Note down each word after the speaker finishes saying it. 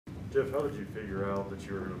Jeff, how did you figure out that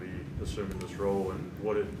you were going to be assuming this role, and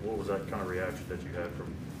what was that kind of reaction that you had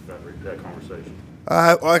from that conversation?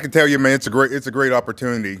 Well, I can tell you, man, it's a great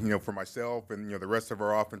opportunity, for myself and the rest of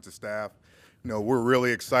our offensive staff. We're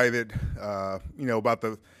really excited, about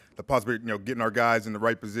the possibility, getting our guys in the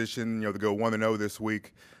right position, to go 1-0 this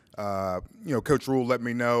week. Coach Rule let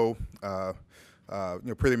me know,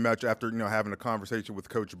 pretty much after having a conversation with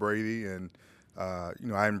Coach Brady, and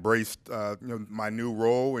I embraced my new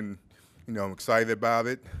role, and I'm excited about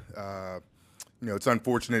it. It's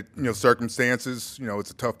unfortunate, circumstances.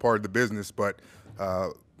 It's a tough part of the business, but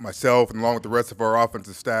myself and along with the rest of our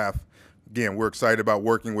offensive staff, again, we're excited about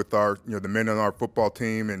working with our, the men on our football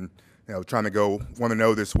team, and trying to go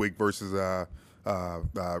 1-0 this week versus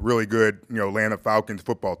really good, Atlanta Falcons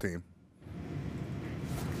football team.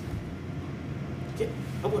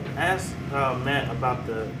 I would ask Matt about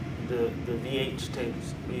the VH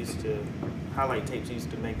tapes we used to highlight tapes you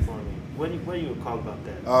used to make for me. What do you recall about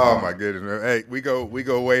that? Oh my goodness! Hey, we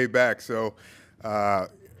go way back. So,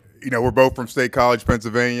 we're both from State College,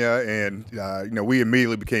 Pennsylvania, and we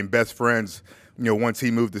immediately became best friends. Once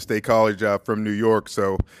he moved to State College from New York.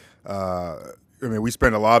 So, we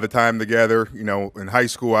spent a lot of time together. In high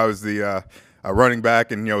school, I was the running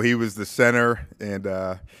back, and he was the center,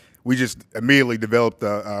 and we just immediately developed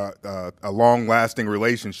a long-lasting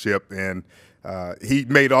relationship. And he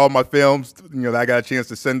made all my films, that I got a chance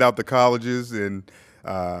to send out to colleges, and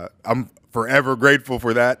I'm forever grateful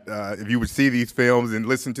for that. If you would see these films and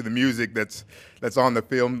listen to the music that's on the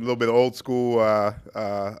film, a little bit of old school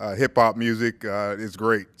hip hop music, is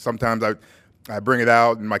great. Sometimes I bring it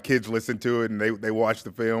out and my kids listen to it, and they watch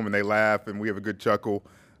the film and they laugh, and we have a good chuckle.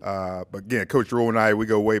 But again, Coach Rule and I, we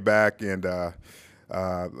go way back, and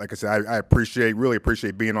like I said, I really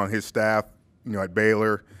appreciate being on his staff, at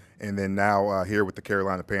Baylor, and then now here with the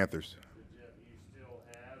Carolina Panthers.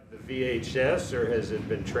 The VHS, or has it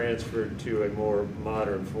been transferred to a more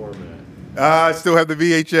modern format? I still have the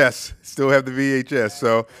VHS.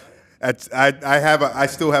 So I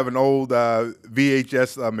still have an old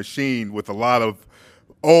VHS machine with a lot of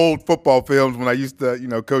old football films. When I used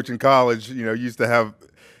to coach in college, you used to have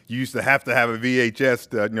to have a VHS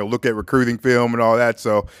to look at recruiting film and all that.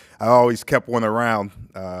 So I always kept one around.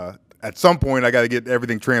 At some point, I got to get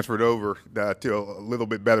everything transferred over to a little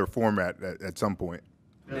bit better format at some point.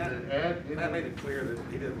 Matt made it clear that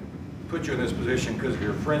he didn't put you in this position because of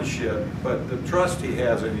your friendship, but the trust he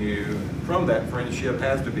has in you from that friendship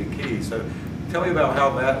has to be key. So tell me about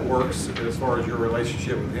how that works as far as your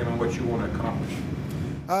relationship with him and what you want to accomplish.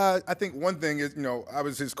 I think one thing is, I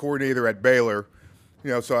was his coordinator at Baylor,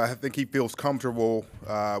 so I think he feels comfortable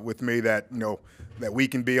with me that, that we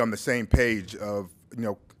can be on the same page of,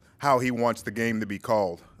 how he wants the game to be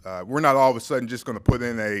called. We're not all of a sudden just going to put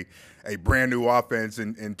in a brand new offense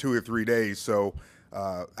in 2 or 3 days. So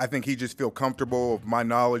I think he just feel comfortable of my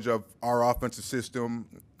knowledge of our offensive system.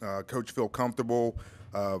 Coach feel comfortable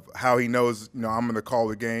of how he knows, I'm going to call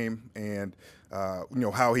the game, and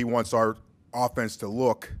how he wants our offense to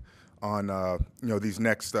look on these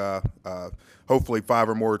next hopefully 5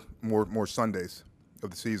 or more Sundays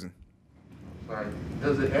of the season. Right.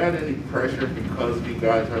 Does it add any pressure because you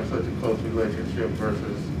guys have such a close relationship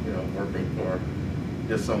versus working for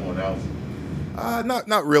just someone else?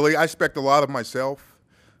 Not really. I expect a lot of myself.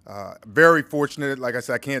 Very fortunate. Like I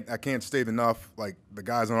said, I can't state enough. Like the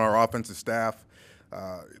guys on our offensive staff.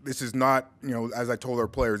 This is not, as I told our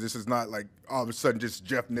players, this is not like all of a sudden just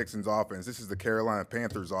Jeff Nixon's offense. This is the Carolina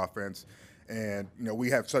Panthers offense, and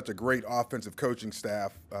we have such a great offensive coaching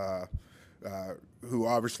staff. Who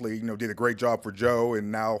obviously did a great job for Joe,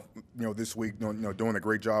 and now this week doing a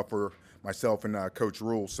great job for myself and Coach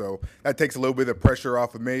Rule. So that takes a little bit of pressure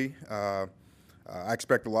off of me. I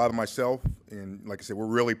expect a lot of myself, and like I said, we're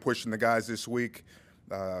really pushing the guys this week.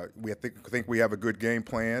 We think we have a good game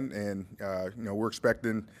plan, and we're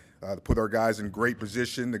expecting to put our guys in great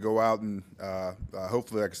position to go out and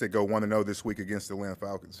hopefully, like I said, go 1-0 this week against the Atlanta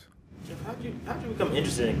Falcons. Jeff, how'd you become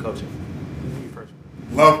interested in coaching when you first?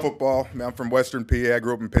 Love football. I'm from Western PA. I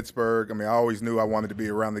grew up in Pittsburgh. I always knew I wanted to be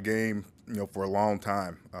around the game, for a long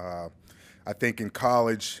time. I think in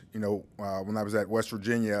college, when I was at West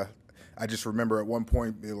Virginia, I just remember at one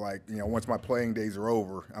point, once my playing days are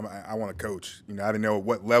over, I want to coach. I didn't know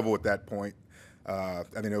what level at that point. I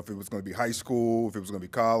didn't know if it was going to be high school, if it was going to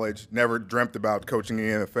be college. Never dreamt about coaching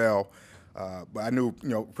in the NFL. But I knew,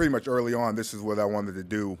 pretty much early on, this is what I wanted to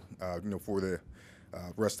do, for the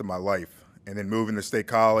rest of my life. And then moving to State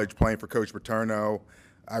College, playing for Coach Paterno,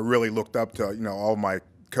 I really looked up to all my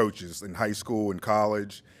coaches in high school and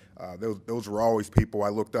college. Those were always people I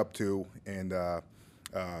looked up to, and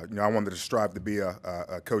I wanted to strive to be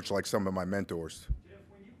a coach like some of my mentors.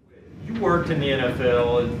 You worked in the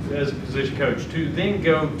NFL as a position coach too, then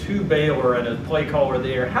go to Baylor and a play caller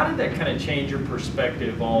there. How did that kind of change your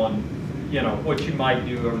perspective on, what you might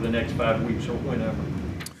do over the next 5 weeks or whenever?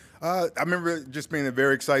 I remember it just being a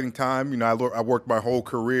very exciting time. I worked my whole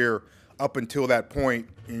career up until that point,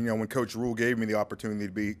 when Coach Rule gave me the opportunity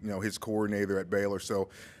to be, his coordinator at Baylor. So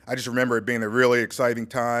I just remember it being a really exciting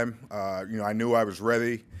time. I knew I was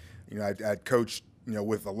ready. I'd coached,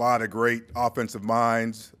 with a lot of great offensive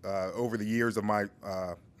minds over the years of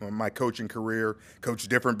my coaching career, coached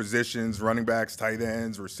different positions, running backs, tight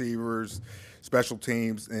ends, receivers, special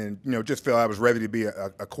teams, and, just felt I was ready to be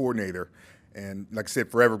a coordinator. And like I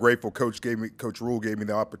said, forever grateful. Coach Rule gave me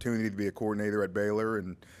the opportunity to be a coordinator at Baylor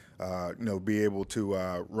and, be able to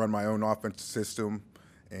run my own offensive system.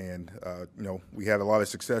 And, we had a lot of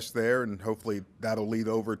success there, and hopefully that'll lead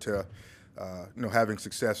over to, having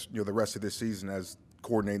success, the rest of this season as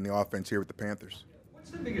coordinating the offense here with the Panthers. What's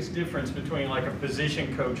the biggest difference between like a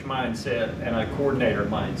position coach mindset and a coordinator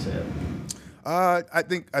mindset? I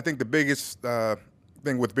think the biggest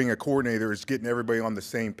thing with being a coordinator is getting everybody on the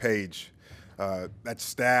same page. That's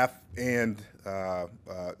staff and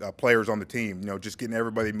players on the team. Just getting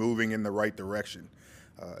everybody moving in the right direction.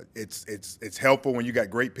 It's helpful when you got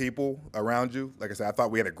great people around you. Like I said, I thought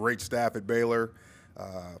we had a great staff at Baylor.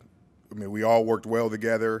 We all worked well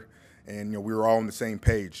together, and we were all on the same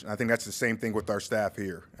page. And I think that's the same thing with our staff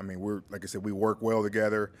here. Like I said, we work well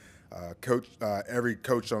together. Every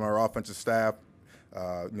coach on our offensive staff,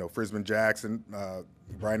 Frisman Jackson,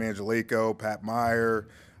 Brian Angelico, Pat Meyer,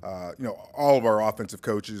 all of our offensive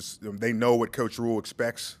coaches, they know what Coach Rule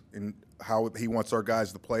expects and how he wants our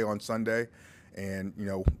guys to play on Sunday, and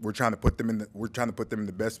we're trying to put them in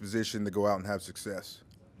the best position to go out and have success.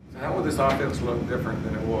 So how would this offense look different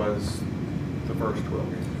than it was the first 12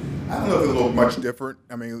 games? I don't know if it'll look much different.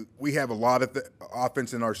 We have a lot of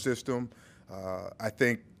offense in our system. I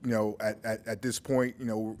think at this point,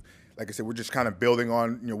 like I said, we're just kind of building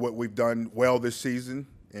on what we've done well this season,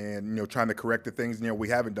 and trying to correct the things we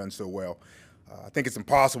haven't done so well. I think it's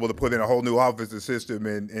impossible to put in a whole new offensive system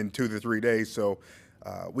in 2 to 3 days. So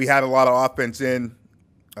we had a lot of offense in,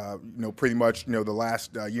 pretty much the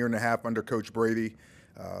last year and a half under Coach Brady.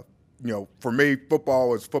 For me,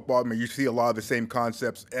 football is football. You see a lot of the same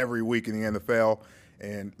concepts every week in the NFL,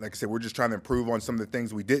 and like I said, we're just trying to improve on some of the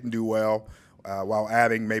things we didn't do well, while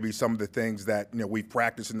adding maybe some of the things that we've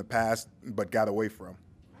practiced in the past but got away from.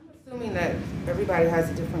 Assuming that everybody has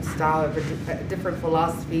a different style, a different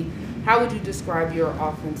philosophy, how would you describe your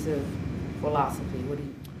offensive philosophy? What do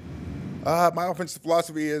you? My offensive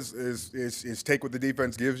philosophy is take what the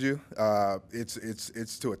defense gives you.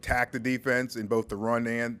 It's to attack the defense in both the run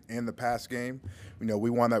and the pass game. We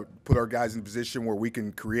want to put our guys in a position where we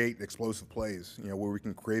can create explosive plays. Where we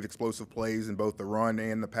can create explosive plays in both the run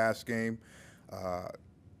and the pass game,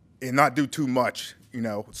 and not do too much.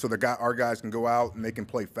 So our guys can go out and they can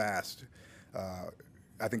play fast.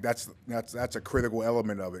 I think that's a critical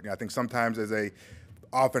element of it. I think sometimes as a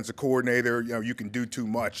offensive coordinator, you can do too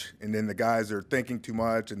much, and then the guys are thinking too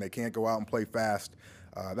much, and they can't go out and play fast.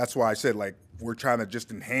 That's why I said, we're trying to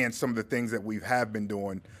just enhance some of the things that we have been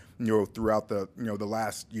doing, throughout the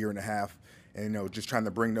last year and a half, and just trying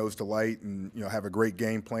to bring those to light, and have a great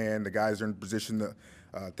game plan. The guys are in position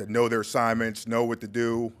to know their assignments, know what to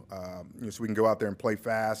do, so we can go out there and play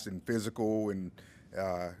fast and physical, and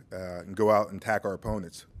go out and attack our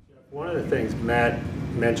opponents. One of the things Matt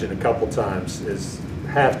mentioned a couple times is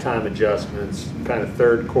halftime adjustments, kind of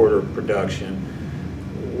third quarter production.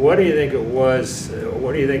 What do you think it was?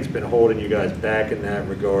 What do you think's been holding you guys back in that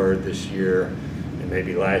regard this year and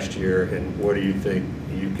maybe last year? And what do you think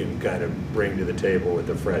you can kind of bring to the table with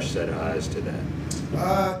a fresh set of eyes to that?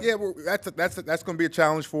 That's going to be a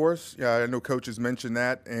challenge for us. I know coaches mentioned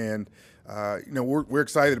that, and we're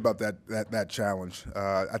excited about that challenge.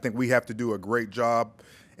 I think we have to do a great job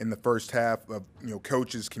in the first half of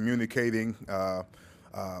coaches communicating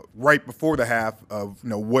right before the half of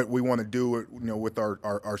what we want to do with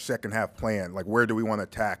our second half plan. Like, where do we want to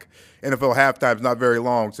attack? NFL halftime is not very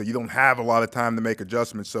long, so you don't have a lot of time to make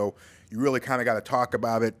adjustments. So you really kind of got to talk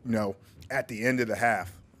about it at the end of the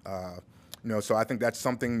half. So I think that's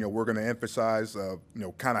something we're going to emphasize.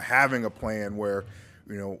 Kind of having a plan where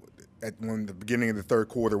at the beginning of the third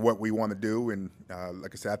quarter what we want to do, and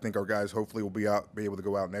like I said, I think our guys hopefully will be able to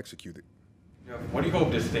go out and execute it. What do you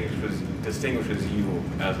hope distinguishes you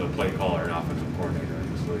as a play caller and offensive coordinator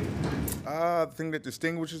in this league? The thing that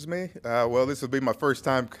distinguishes me, well, this will be my first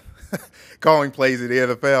time calling plays at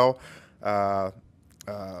the NFL.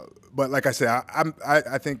 But like I said,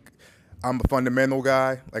 I think I'm a fundamental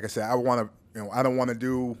guy. Like I said, I don't want to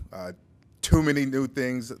do too many new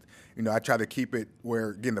things. I try to keep it where,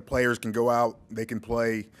 again, the players can go out, they can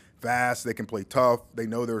play fast, they can play tough, they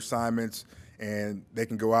know their assignments, and they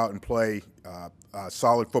can go out and play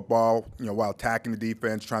solid football, while attacking the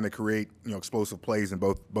defense, trying to create, explosive plays in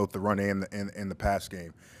both the run and the pass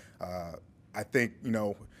game. I think,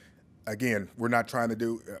 again, we're not trying to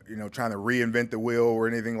do, trying to reinvent the wheel or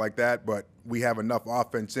anything like that, but we have enough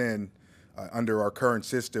offense under our current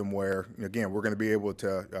system where, again, we're going to be able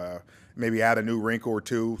to maybe add a new wrinkle or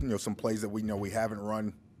two, some plays that we haven't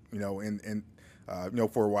run,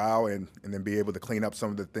 for a while, and then be able to clean up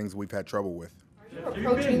some of the things we've had trouble with. Are you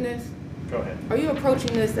approaching this? Go ahead. Are you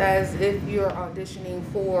approaching this as if you're auditioning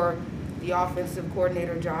for the offensive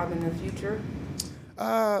coordinator job in the future?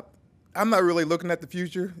 I'm not really looking at the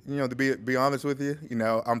future, to be honest with you.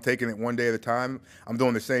 I'm taking it one day at a time. I'm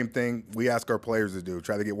doing the same thing we ask our players to do,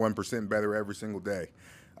 try to get 1% better every single day.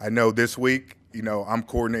 I know this week, I'm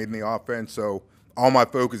coordinating the offense, so all my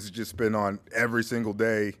focus has just been on every single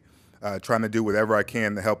day trying to do whatever I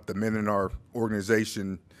can to help the men in our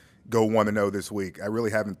organization go 1-0 this week. I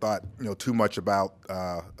really haven't thought, too much about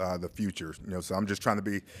the future. So I'm just trying to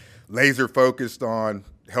be laser focused on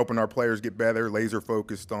helping our players get better, laser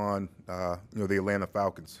focused on, the Atlanta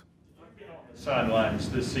Falcons. Sidelines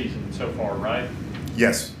this season so far, right?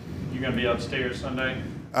 Yes. You going to be upstairs Sunday?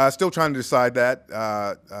 Still trying to decide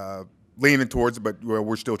that. Leaning towards it, but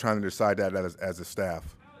we're still trying to decide that as a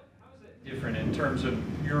staff. How is it different in terms of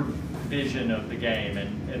your vision of the game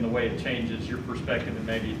and the way it changes your perspective and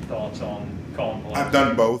maybe thoughts on calling plays? I've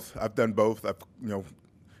done both. I've,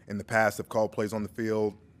 in the past, I've called plays on the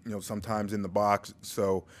field, sometimes in the box.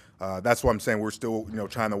 So that's what I'm saying. We're still,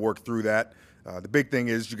 trying to work through that. The big thing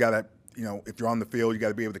is you got to, if you're on the field, you got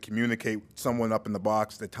to be able to communicate with someone up in the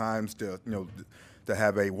box at times to, to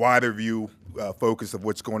have a wider view focus of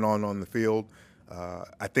what's going on the field.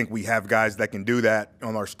 I think we have guys that can do that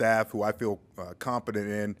on our staff who I feel competent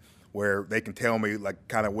in, where they can tell me like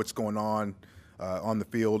kind of what's going on the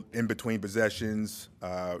field in between possessions,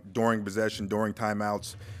 during possession, during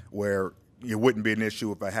timeouts, where it wouldn't be an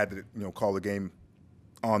issue if I had to call the game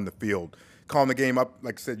on the field. Calling the game up,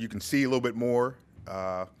 like I said, you can see a little bit more.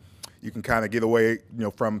 You can kind of get away,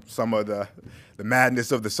 from some of the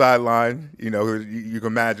madness of the sideline. You can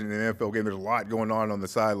imagine in an NFL game, there's a lot going on the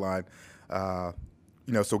sideline.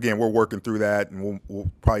 So again, we're working through that, and we'll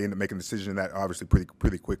probably end up making a decision on that obviously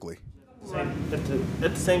pretty quickly. At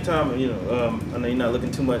the same time, I know you're not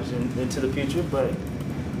looking too much into the future, but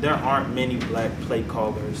there aren't many black play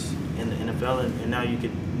callers in the NFL, and now you get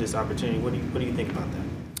this opportunity. What do you think about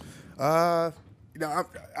that?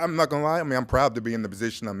 I'm not gonna lie. I mean, I'm proud to be in the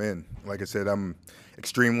position I'm in. Like I said, I'm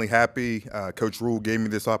extremely happy. Coach Rule gave me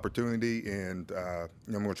this opportunity, and I'm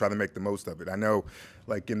gonna try to make the most of it. I know,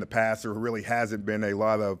 like in the past, there really hasn't been a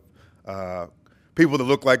lot of people that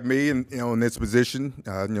look like me, in this position.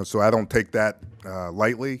 So I don't take that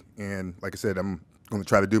lightly. And like I said, I'm gonna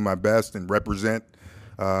try to do my best and represent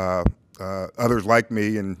others like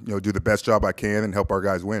me, and do the best job I can and help our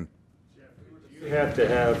guys win. You have to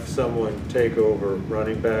have someone take over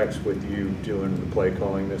running backs with you doing the play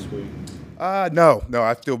calling this week? No.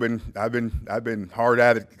 I've been hard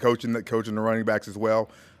at it coaching the running backs as well.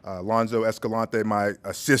 Lonzo Escalante, my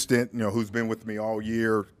assistant, who's been with me all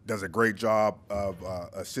year, does a great job of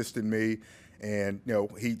assisting me, and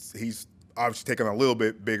he's obviously taken a little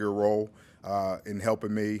bit bigger role in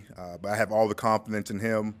helping me. But I have all the confidence in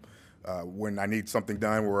him when I need something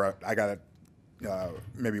done where I got to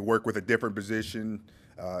maybe work with a different position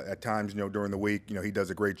at times. During the week, he does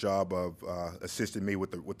a great job of assisting me with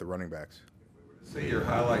the running backs. See your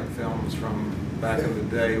highlight films from back in the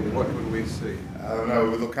day, what would we see? I don't know. It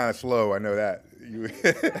would look kind of slow. I know that. You'd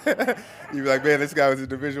be like, man, this guy was a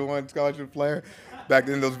Division I scholarship player. Back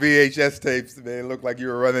then, those VHS tapes, man, it looked like you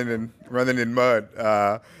were running in mud.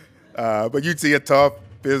 But you'd see a tough,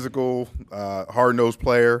 physical, hard-nosed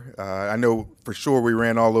player. I know for sure we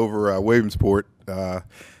ran all over Williamsport,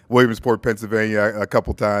 Pennsylvania, a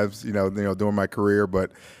couple times, during my career.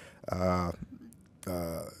 But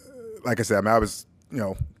like I said, I was,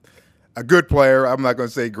 a good player. I'm not going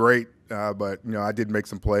to say great, but I did make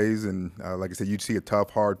some plays, and like I said, you'd see a tough,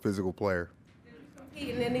 hard, physical player. Did you compete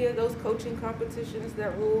in any of those coaching competitions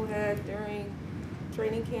that Rule had during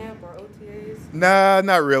training camp or OTAs? Nah,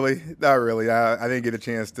 not really. I didn't get a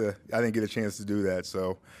chance to do that.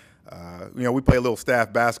 So, we play a little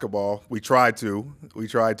staff basketball. We try to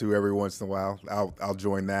every once in a while. I'll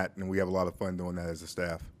join that, and we have a lot of fun doing that as a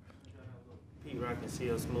staff. Pete Rock and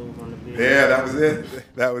CL Smooth on the beat. Yeah,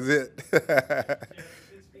 that was it.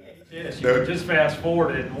 Yes, you can just fast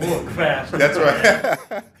forward it and look fast. That's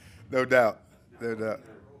right. No doubt. No doubt.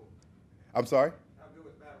 I'm sorry? How good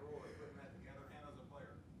was Matt Roy putting that together and as a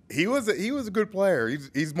player? He was a good player.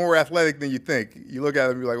 He's more athletic than you think. You look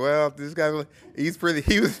at him, you're like, well, this guy,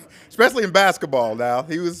 he was, especially in basketball now.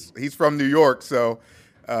 He's from New York, so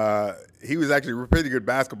he was actually a pretty good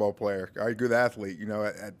basketball player, a good athlete. You know,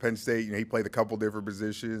 at Penn State, you know, he played a couple different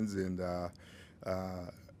positions and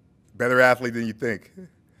better athlete than you think.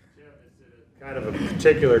 Kind of a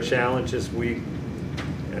particular challenge this week.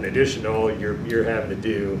 In addition to all you're having to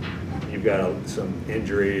do, you've got some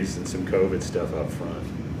injuries and some COVID stuff up front.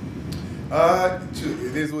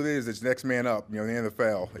 It is what it is. It's next man up. You know, the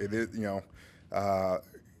NFL. It is. You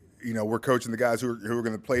know, we're coaching the guys who are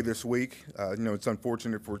going to play this week. You know, it's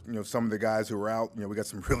unfortunate for some of the guys who are out. You know, we got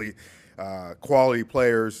some really quality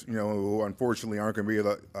players. You know, who unfortunately aren't going to be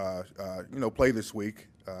able to play this week.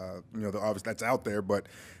 You know, obviously that's out there, but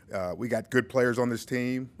we got good players on this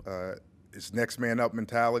team. It's next man up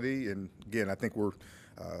mentality, and again, I think we're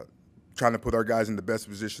trying to put our guys in the best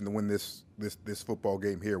position to win this football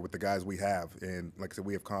game here with the guys we have. And like I said,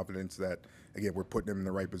 we have confidence that again we're putting them in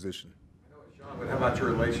the right position. Sean, but how about your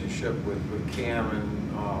relationship with Cam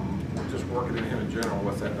and just working with him in general?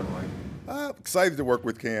 What's that been like? Excited to work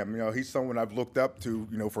with Cam. You know, he's someone I've looked up to,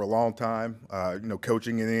 you know, for a long time. You know,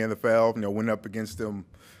 coaching in the NFL, you know, went up against him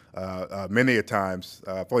many a times.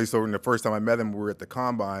 Probably so the first time I met him, we were at the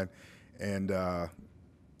Combine, and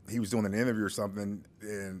he was doing an interview or something,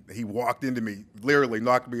 and he walked into me, literally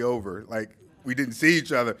knocked me over. Like, we didn't see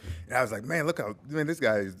each other. And I was like, man, this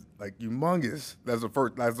guy is, like, humongous. That's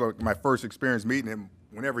like my first experience meeting him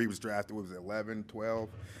whenever he was drafted. What was it, 11, 12?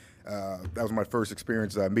 That was my first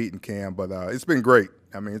experience meeting Cam, but it's been great.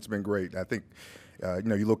 I mean, it's been great. I think, you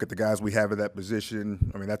know, you look at the guys we have at that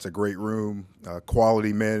position. I mean, that's a great room,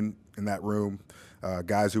 quality men in that room,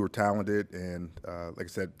 guys who are talented. And like I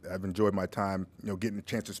said, I've enjoyed my time, you know, getting a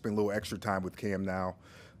chance to spend a little extra time with Cam now,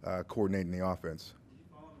 coordinating the offense.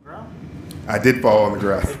 I did fall on the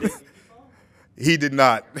ground. He did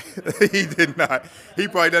not. He did not. He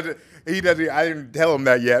probably doesn't. He doesn't. I didn't tell him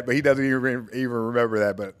that yet, but he doesn't even remember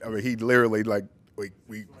that. But I mean, he literally like we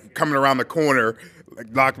coming around the corner, like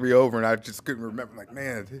knocked me over, and I just couldn't remember. Like,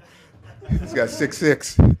 man, this guy's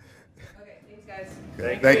 6'6". Okay, thanks guys.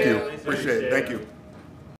 Thank you. Appreciate it. Thank you.